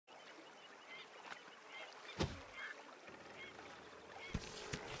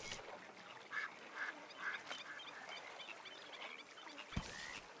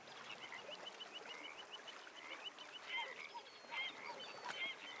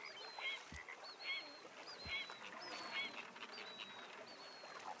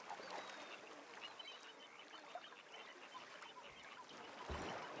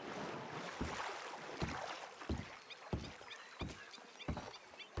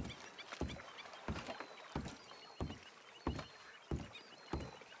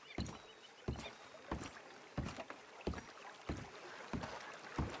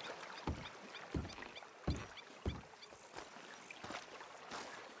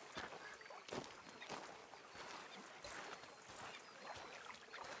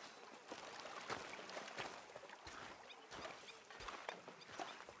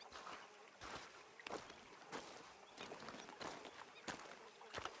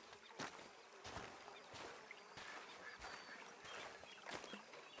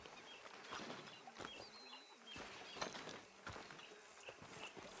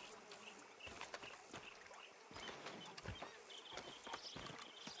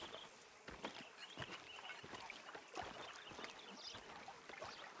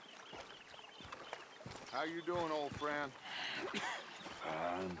How you doing, old friend?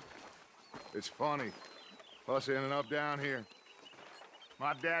 Fine. It's funny, us ending up down here.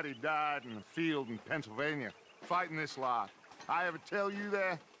 My daddy died in a field in Pennsylvania, fighting this lot. I ever tell you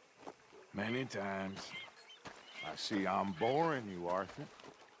that? Many times. I see I'm boring you, Arthur.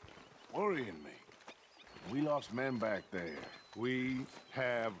 Worrying me. We lost men back there. We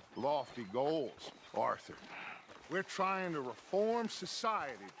have lofty goals, Arthur. We're trying to reform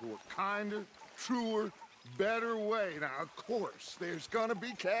society to a kinder, truer, better way. Now, of course, there's gonna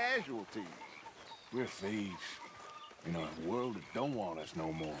be casualties. We're thieves. In a world that don't want us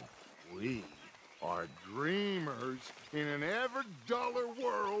no more. We are dreamers in an ever duller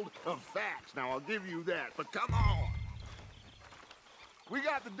world of facts. Now, I'll give you that, but come on. We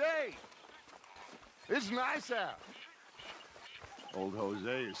got the day. It's nice out. Old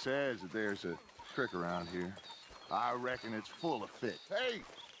Hosea says that there's a creek around here. I reckon it's full of fish. Hey,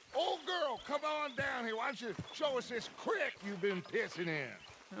 old girl, come on down here. Why don't you show us this creek you've been pissing in?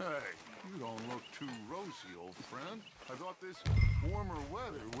 Hey, you don't look too rosy, old friend. I thought this warmer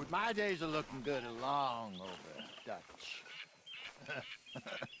weather would... My days are looking good along over Dutch.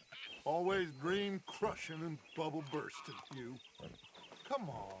 Always dream crushing and bubble bursting, you. Come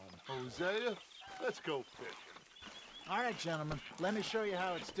on, Hosea. Let's go fishing. All right, gentlemen, let me show you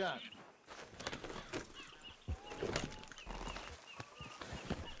how it's done.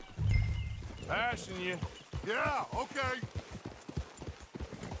 Passing you. Yeah, okay.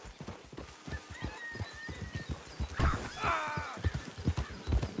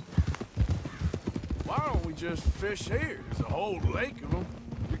 Why don't we just fish here? There's a whole lake of them.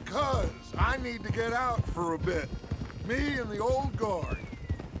 Because I need to get out for a bit. Me and the old guard.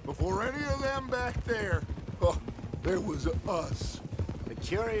 Before any of them back there, oh, there was us. The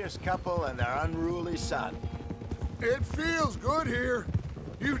curious couple and their unruly son. It feels good here.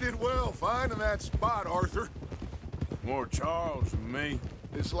 You did well finding that spot, Arthur. More Charles than me.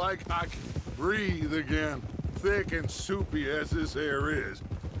 It's like I can breathe again, thick and soupy as this air is.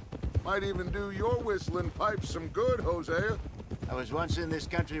 Might even do your whistling pipes some good, Hosea. I was once in this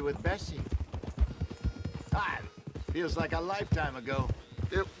country with Bessie. Ah, feels like a lifetime ago.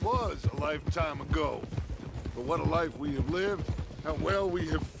 It was a lifetime ago. But what a life we have lived, how well we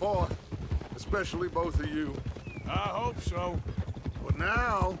have fought, especially both of you. I hope so. But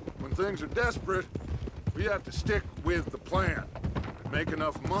now, when things are desperate, we have to stick with the plan. Make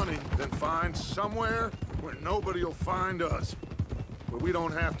enough money, then find somewhere where nobody will find us. Where we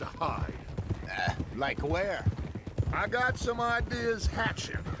don't have to hide. Like where? I got some ideas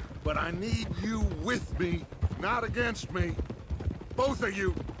hatching, but I need you with me, not against me. Both of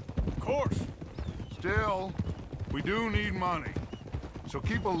you. Of course. Still, we do need money. So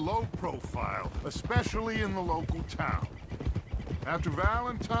keep a low profile, especially in the local town. After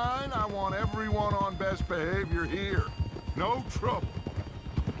Valentine, I want everyone on best behavior here. No trouble.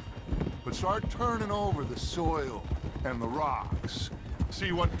 But start turning over the soil and the rocks.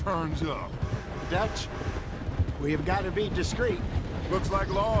 See what turns up. Dutch, we have got to be discreet. Looks like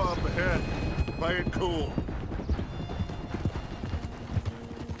law up ahead. Play it cool.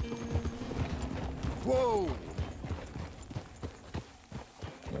 Whoa!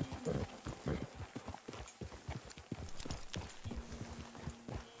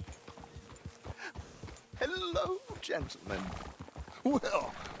 Hello, gentlemen.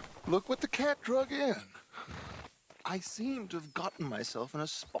 Well, look what the cat drug in. I seem to have gotten myself in a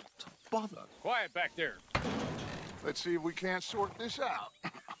spot of bother. Quiet back there. Let's see if we can't sort this out.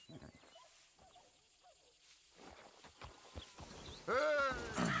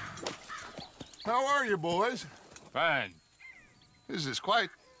 Hey! How are you, boys? Fine. This is quite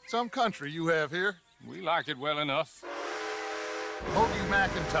some country you have here. We like it well enough. Hoagie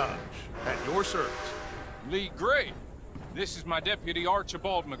McIntosh, at your service. Lee Gray. This is my deputy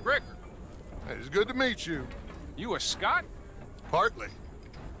Archibald McGregor. It's good to meet you. You a Scot? Partly.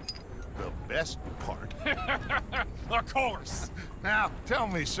 The best part. Of course. Now, tell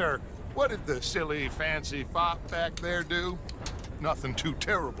me, sir, what did the silly, fancy fop back there do? Nothing too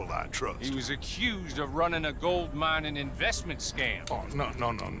terrible, I trust. He was accused of running a gold mining investment scam. Oh,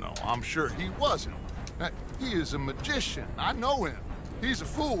 no. I'm sure he wasn't. He is a magician. I know him. He's a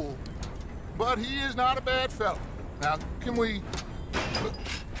fool, but he is not a bad fellow. Now, can we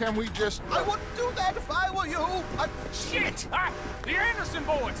just... I wouldn't do that if I were you. Shit! The Anderson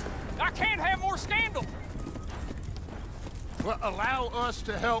boys! I can't have more scandal! Well, allow us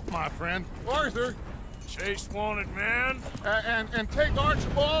to help, my friend. Arthur! Chase wanted man. And take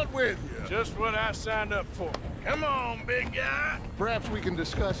Archibald with you. Just what I signed up for. Come on, big guy. Perhaps we can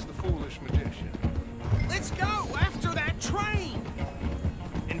discuss the foolish magician. Let's go after that train!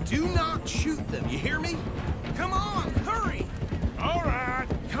 And Do not shoot them, you hear me? Come on, hurry! All right.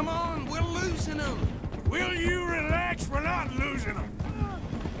 Come on, we're losing them. Will you relax? We're not losing them.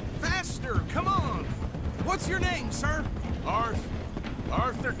 Faster, come on. What's your name, sir?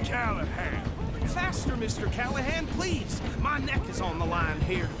 Arthur Callahan. Faster, Mr. Callahan, please. My neck is on the line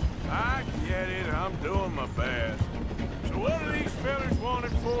here. I get it. I'm doing my best. So what are these fellas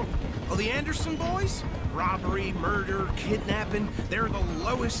wanted for? Oh, the Anderson boys? Robbery, murder, kidnapping. They're the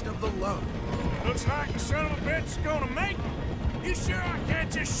lowest of the low. Looks like the son of a bitch's gonna make it. You sure I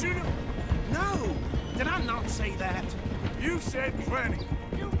can't just shoot him? No! Did I not say that? You said plenty.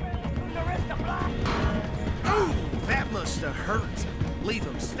 Oh, that must have hurt. Leave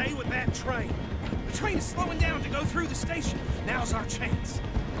them. Stay with that train. The train is slowing down to go through the station. Now's our chance.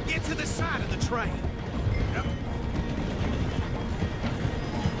 Get to the side of the train. Yep.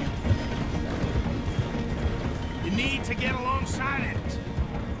 You need to get alongside it.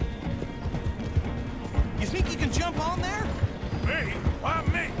 You think you can jump on there? Me? Why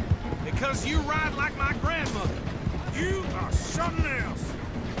me? Because you ride like my grandmother. You are something else.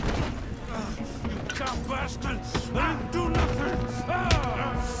 You cop bastard! I do nothing!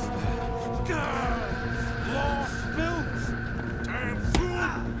 Lost Bill! Damn fool!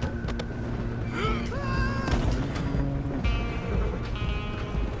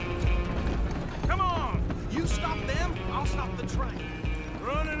 Come on! You stop them, I'll stop the train.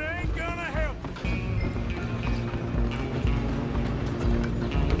 Running ain't gonna help.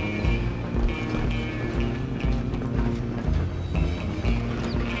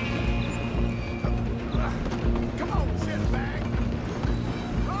 Come on, shitbag!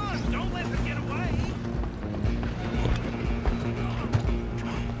 Run! Don't let them get away!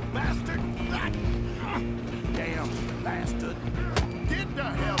 Bastard! Damn bastard! Get the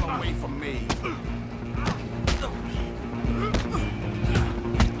hell away from me!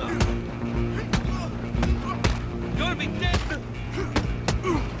 Gonna be dead!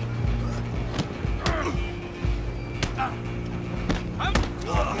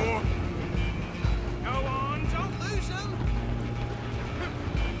 Go on, don't lose him!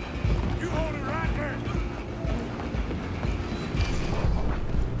 You hold it right there.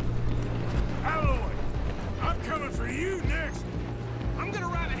 Alloy, I'm coming for you next. I'm gonna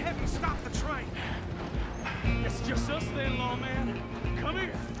ride ahead and stop the train. It's just us then, lawman. Come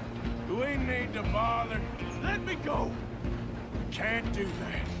here. Do we need to bother? Let me go. We can't do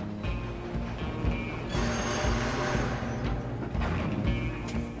that.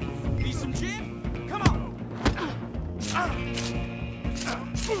 Need some gin? Come on!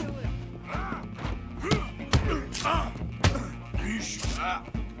 You sure?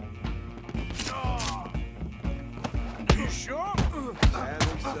 You sure?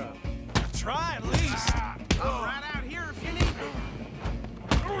 Try at least. I'm right out here if you need me.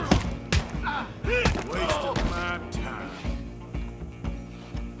 Wasting my time.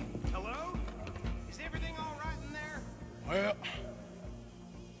 Hello? Is everything all right in there? Well,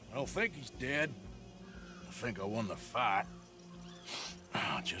 I don't think he's dead. I think I won the fight.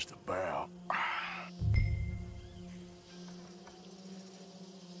 Just about.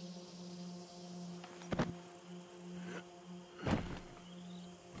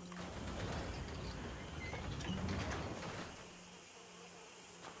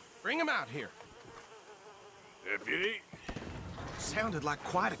 Bring him out here. Deputy, Sounded like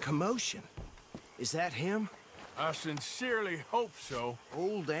quite a commotion. Is that him? I sincerely hope so.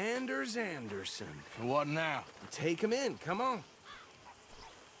 Old Anders Anderson. So what now? Take him in, come on.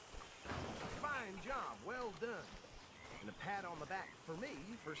 Fine job, well done. And a pat on the back for me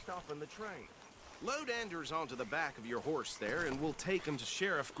for stopping the train. Load Anders onto the back of your horse there, and we'll take him to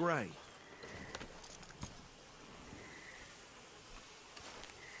Sheriff Gray.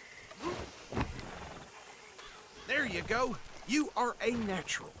 There you go. You are a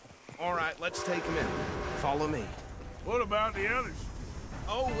natural. All right, let's take him in. Follow me. What about the others?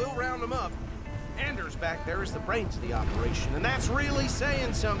 Oh, we'll round them up. Anders back there is the brains of the operation, and that's really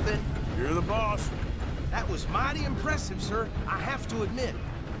saying something. You're the boss. That was mighty impressive, sir. I have to admit.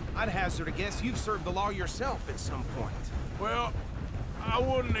 I'd hazard a guess you've served the law yourself at some point. Well, I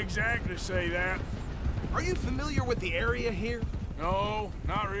wouldn't exactly say that. Are you familiar with the area here? No,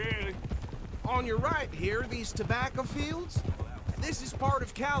 not really. On your right here, these tobacco fields? This is part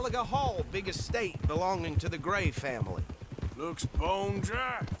of Caliga Hall, big estate belonging to the Gray family. Looks bone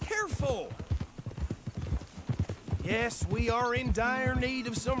dry. Careful! Yes, we are in dire need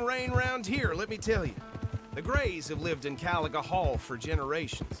of some rain round here, let me tell you. The Grays have lived in Caliga Hall for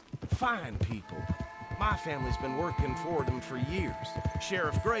generations. Fine people. My family's been working for them for years.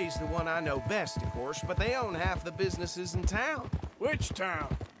 Sheriff Gray's the one I know best, of course, but they own half the businesses in town. Which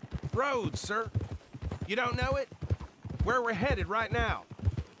town? Road, sir. You don't know it? Where we're headed right now.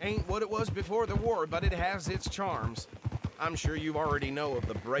 Ain't what it was before the war, but it has its charms. I'm sure you already know of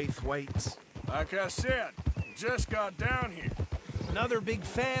the Braithwaites. Like I said, just got down here. Another big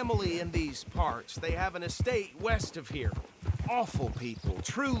family in these parts. They have an estate west of here. Awful people,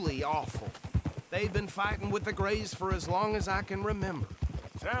 truly awful. They've been fighting with the Greys for as long as I can remember.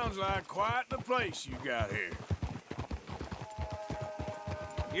 Sounds like quite the place you got here.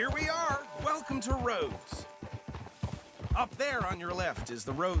 Here we are. Welcome to Rhodes. Up there on your left is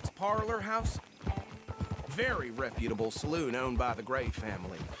the Rhodes Parlor House. Very reputable saloon owned by the Gray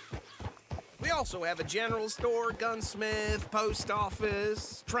family. We also have a general store, gunsmith, post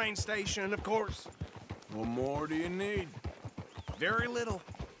office, train station, of course. What more do you need? Very little.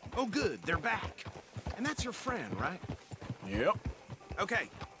 Oh, good, they're back. And that's your friend, right? Yep. Okay,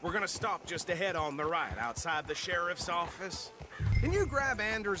 we're gonna stop just ahead on the right, outside the sheriff's office. Can you grab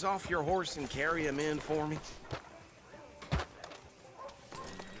Anders off your horse and carry him in for me?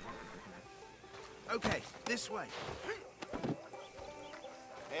 Okay, this way.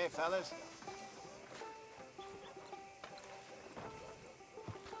 Hey, fellas.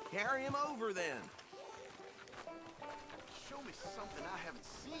 Carry him over, then. Show me something I haven't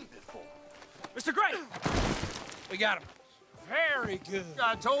seen before. Mr. Gray! We got him. Very good.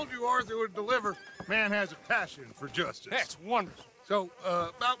 I told you Arthur would deliver. Man has a passion for justice. That's wonderful. So,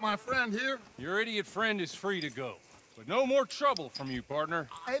 about my friend here? Your idiot friend is free to go. But no more trouble from you, partner.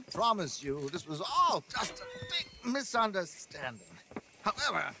 I promise you, this was all just a big misunderstanding.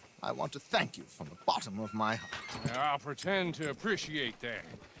 However, I want to thank you from the bottom of my heart. I'll pretend to appreciate that.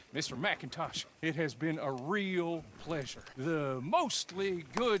 Mr. McIntosh, it has been a real pleasure. The mostly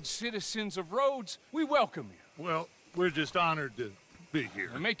good citizens of Rhodes, we welcome you. Well, we're just honored to be here.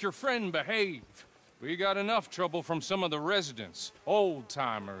 And make your friend behave. We got enough trouble from some of the residents,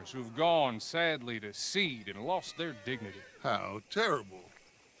 old-timers who've gone, sadly, to seed and lost their dignity. How terrible.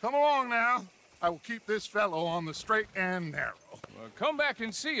 Come along now. I will keep this fellow on the straight and narrow. Well, come back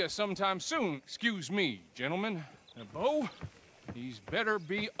and see us sometime soon. Excuse me, gentlemen. Bo, these better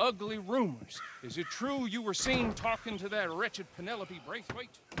be ugly rumors. Is it true you were seen talking to that wretched Penelope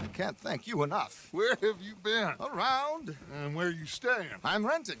Braithwaite? I can't thank you enough. Where have you been? Around. And where you staying? I'm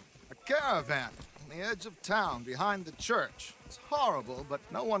renting a caravan on the edge of town behind the church. It's horrible, but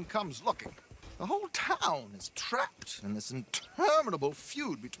no one comes looking. The whole town is trapped in this interminable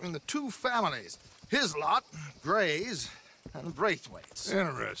feud between the two families. His lot, Grays, and Braithwaite's.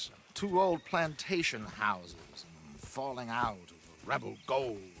 Interesting. Two old plantation houses, and falling out over rebel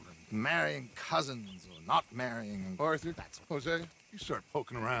gold, and marrying cousins or not marrying. Arthur, Jose, you start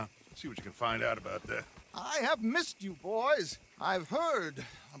poking around. See what you can find out about that. I have missed you, boys. I've heard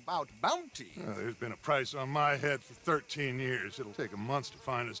about bounty. There's been a price on my head for 13 years. It'll take a month to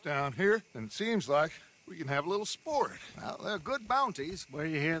find us down here, and it seems like we can have a little sport. Well, they're good bounties. Where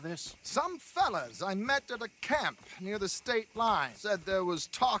you hear this? Some fellas I met at a camp near the state line said there was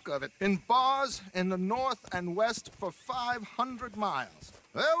talk of it in bars in the north and west for 500 miles.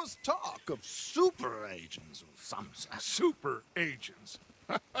 There was talk of super agents of some sort. Super agents.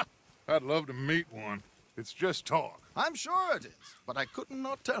 I'd love to meet one. It's just talk. I'm sure it is, but I couldn't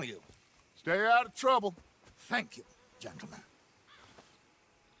not tell you. Stay out of trouble. Thank you, gentlemen.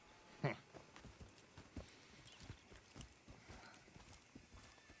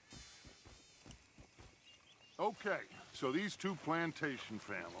 Okay, so these two plantation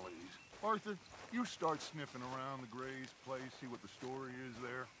families. Arthur, you start sniffing around the Grays' place, see what the story is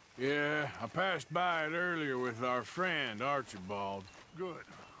there. Yeah, I passed by it earlier with our friend, Archibald. Good.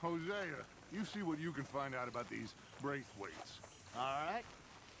 Hosea, you see what you can find out about these Braithwaites. All right.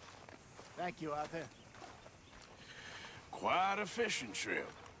 Thank you, Arthur. Quite a fishing trip.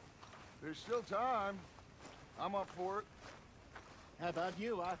 There's still time. I'm up for it. How about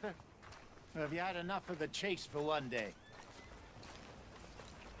you, Arthur? Or have you had enough of the chase for one day?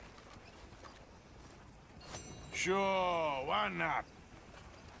 Sure, why not?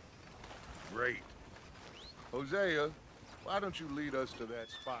 Great. Hosea, why don't you lead us to that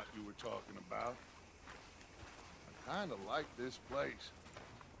spot you were talking about? I kind of like this place.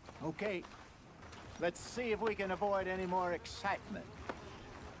 Okay. Let's see if we can avoid any more excitement.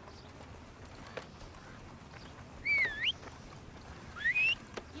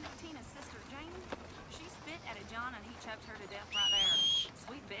 You know Tina's sister, Jamie? She spit at a John and he choked her to death right there.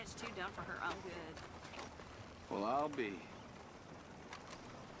 Sweet bitch, too done for her own good. Well, I'll be.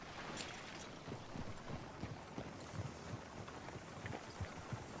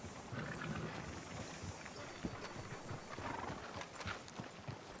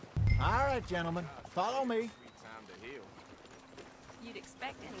 All right, gentlemen. Follow me. You you'd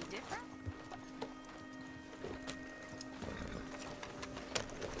expect any different?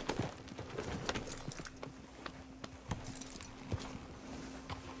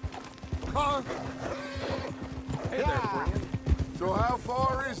 Huh? Hey there, friend. So how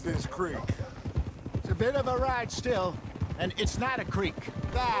far is this creek? It's a bit of a ride still, and it's not a creek.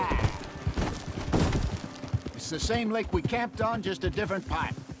 Ah. It's the same lake we camped on, just a different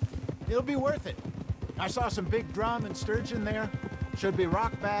pipe. It'll be worth it. I saw some big drum and sturgeon there. Should be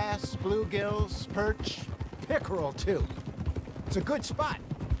rock bass, bluegills, perch, pickerel too. It's a good spot.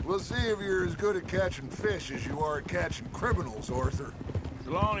 We'll see if you're as good at catching fish as you are at catching criminals, Arthur.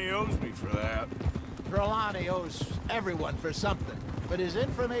 Trelawney owes me for that. Trelawney owes everyone for something, but his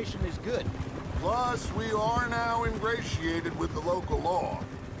information is good. Plus, we are now ingratiated with the local law.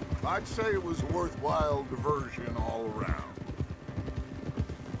 I'd say it was a worthwhile diversion all around.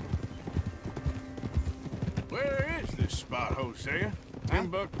 Where is this spot, Hosea?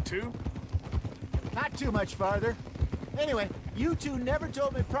 Timbuktu? Not too much farther. Anyway, you two never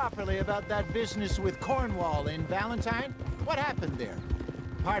told me properly about that business with Cornwall in Valentine. What happened there?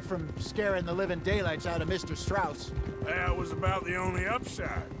 Apart from scaring the living daylights out of Mr. Strauss. That was about the only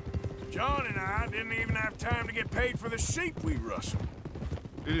upside. John and I didn't even have time to get paid for the sheep we rustled.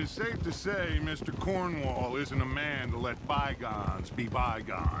 It is safe to say Mr. Cornwall isn't a man to let bygones be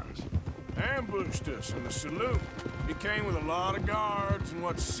bygones. Ambushed us in the saloon. He came with a lot of guards and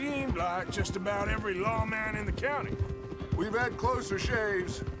what seemed like just about every lawman in the county. We've had closer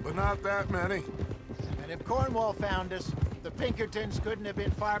shaves, but not that many. And if Cornwall found us, the Pinkertons couldn't have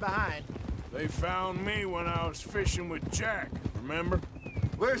been far behind. They found me when I was fishing with Jack, remember?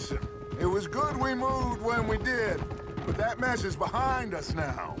 Listen, it was good we moved when we did, but that mess is behind us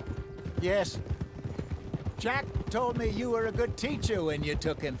now. Yes. Jack told me you were a good teacher when you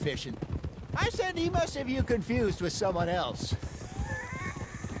took him fishing. I said he must have you confused with someone else.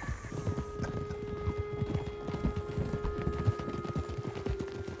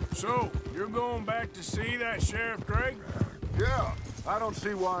 So, you're going back to see that Sheriff Gregg? Yeah, I don't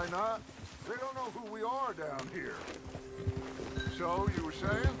see why not. They don't know who we are down here. So, you were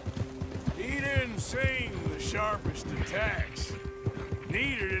saying? He didn't seem the sharpest attacks.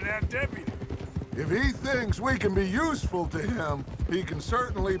 Neither did that deputy. If he thinks we can be useful to him, he can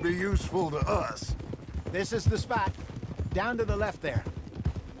certainly be useful to us. This is the spot. Down to the left there.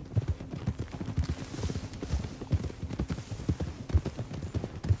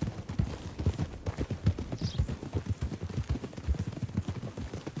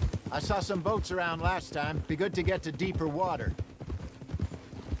 I saw some boats around last time. Be good to get to deeper water.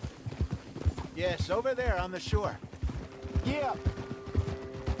 Yes, over there on the shore. Yeah.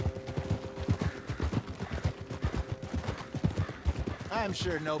 I'm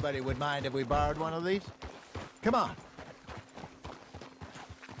sure nobody would mind if we borrowed one of these. Come on.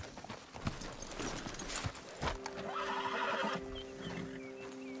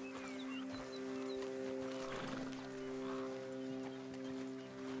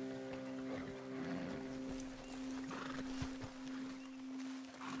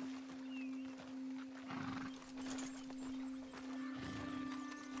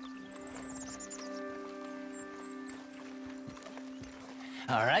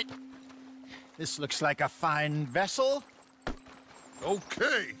 All right. This looks like a fine vessel.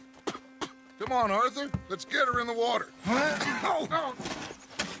 Okay. Come on, Arthur. Let's get her in the water. Oh.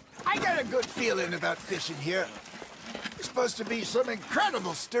 I got a good feeling about fishing here. It's supposed to be some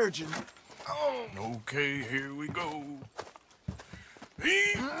incredible sturgeon. Oh. Okay, here we go.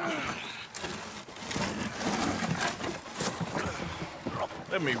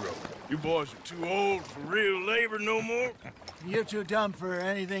 Let me row. You boys are too old for real labor no more. You're too dumb for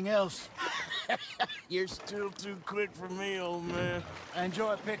anything else. You're still too quick for me, old man. I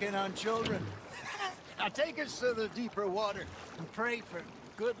enjoy picking on children. Now take us to the deeper water and pray for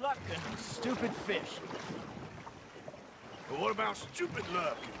good luck and stupid fish. But what about stupid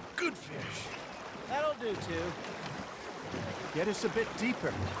luck and good fish? That'll do, too. Get us a bit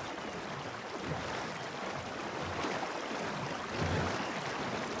deeper.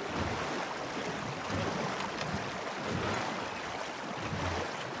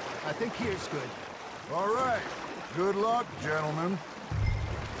 I think here's good. All right. Good luck, gentlemen.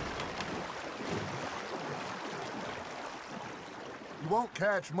 You won't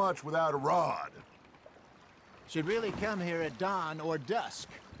catch much without a rod. Should really come here at dawn or dusk.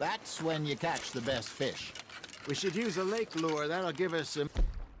 That's when you catch the best fish. We should use a lake lure. That'll give us a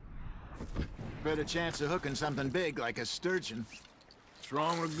better chance of hooking something big like a sturgeon. What's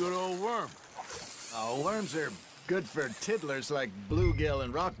wrong with a good old worm? Oh, worms are good for tiddlers like bluegill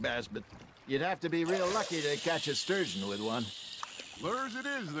and rock bass, but you'd have to be real lucky to catch a sturgeon with one. Lures it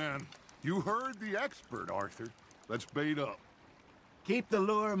is, then. You heard the expert, Arthur. Let's bait up. Keep the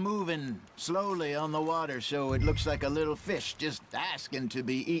lure moving slowly on the water so it looks like a little fish just asking to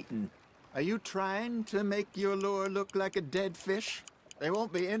be eaten. Are you trying to make your lure look like a dead fish? They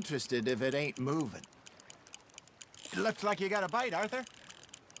won't be interested if it ain't moving. It looks like you got a bite, Arthur.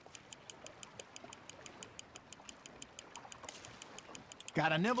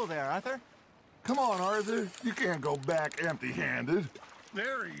 Got a nibble there, Arthur. Come on, Arthur. You can't go back empty-handed.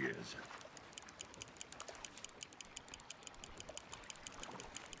 There he is.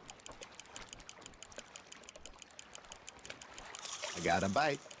 I got a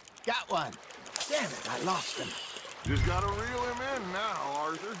bite. Got one. Damn it, I lost him. Just gotta reel him in now,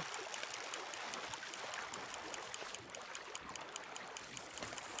 Arthur.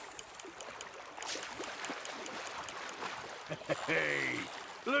 Hey,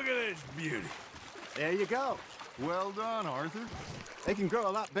 look at this beauty. There you go. Well done, Arthur. They can grow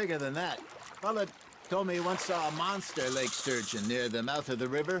a lot bigger than that. Fella told me he once saw a monster lake sturgeon near the mouth of the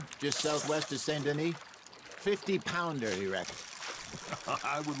river, just southwest of Saint Denis. 50-pounder, he reckoned.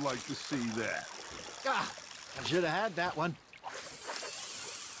 I would like to see that. Ah, I should have had that one.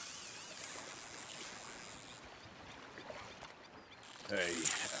 Hey,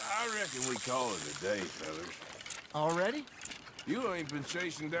 I reckon we call it a day, fellas. Already? You ain't been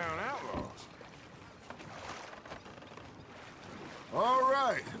chasing down outlaws. All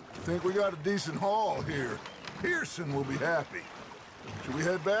right. Think we got a decent haul here. Pearson will be happy. Should we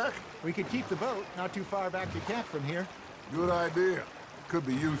head back? We could keep the boat not too far back to camp from here. Good idea. Could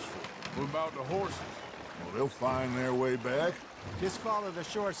be useful. What about the horses? Well, they'll find their way back. Just follow the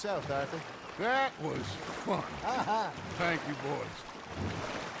shore south, Arthur. That was fun. Thank you, boys.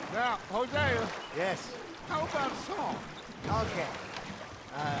 Now, Hosea, Yes. how about a song? Okay.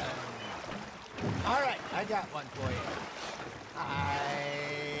 All right, I got one for you. I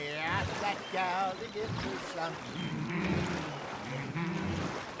asked that gal to give me some.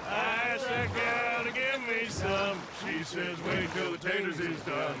 I asked that gal to give me some. She says, wait till the taters is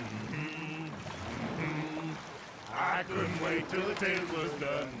done. I couldn't wait till the taters was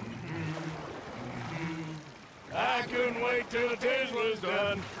done. I couldn't wait till the taters was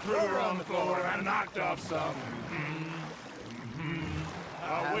done. Threw her on the floor and knocked off some.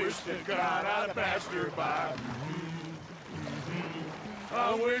 I wish to God I'd have passed her by.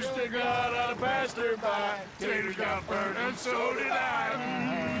 I wish to God I'd have passed her by. Taters got burned and so did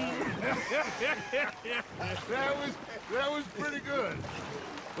I. That was pretty good.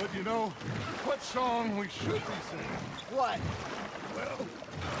 But you know, what song we should be singing? What? Well,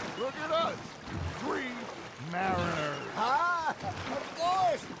 look at us. 3 mariners. Ah, of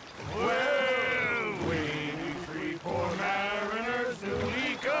course. Well, we 3 poor mariners,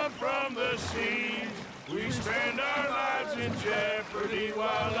 newly come from the seas. We spend our lives in jeopardy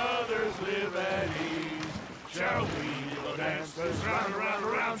while others live at ease. Shall we go dance this round, around,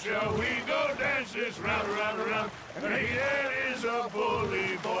 around? Shall we go dance this round, around, around? And he that is a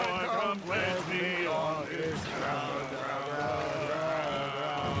bully boy, come pledge me on this round, round, round,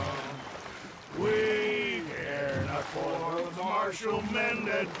 round. We care not for the martial men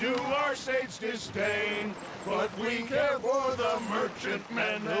that do our state's disdain, but we care for the merchant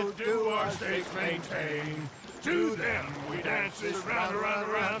men that do our states maintain. To them we dance this round, around,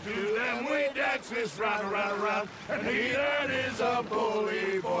 around. To them we dance this round, around, around. And he that is a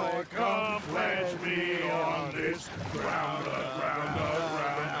bully boy, come pledge me on this ground, ground, ground,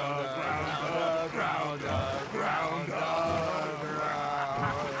 ground, ground, ground, ground.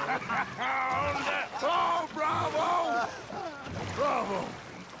 Oh, bravo! Bravo!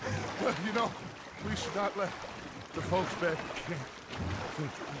 You know, we should not let the folks back at camp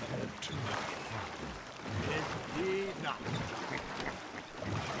think we had too much fun. Indeed not.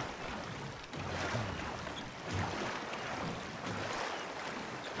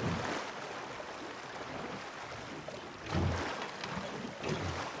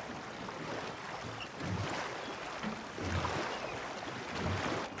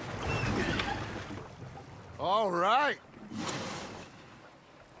 All right.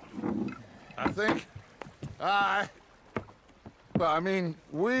 I think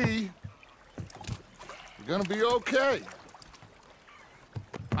we're gonna be okay.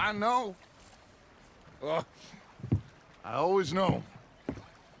 I know. I always know.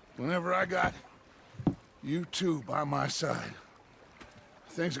 Whenever I got you two by my side,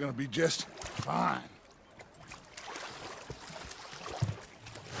 things are gonna be just fine.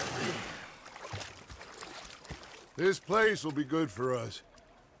 This place will be good for us.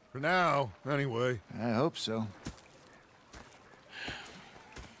 For now, anyway. I hope so.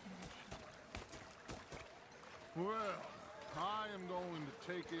 Well, I am going to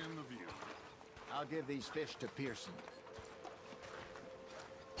take in the view. I'll give these fish to Pearson.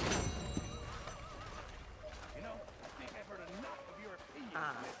 You know, I think I've heard enough of your opinion.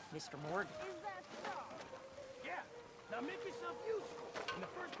 Mr. Morgan. Is that so? Yeah. Now make yourself useful. And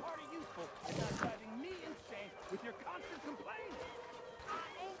the first part of useful is not driving me insane with your constant complaining. I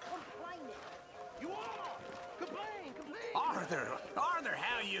ain't complaining. You are! Complain, complain! Arthur,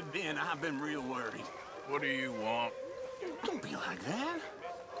 how you been? I've been real worried. What do you want? Don't be like that.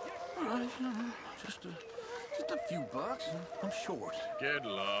 All right, just a few bucks, and I'm short. Get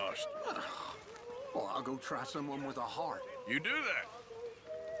lost. Well, I'll go try someone with a heart. You do that.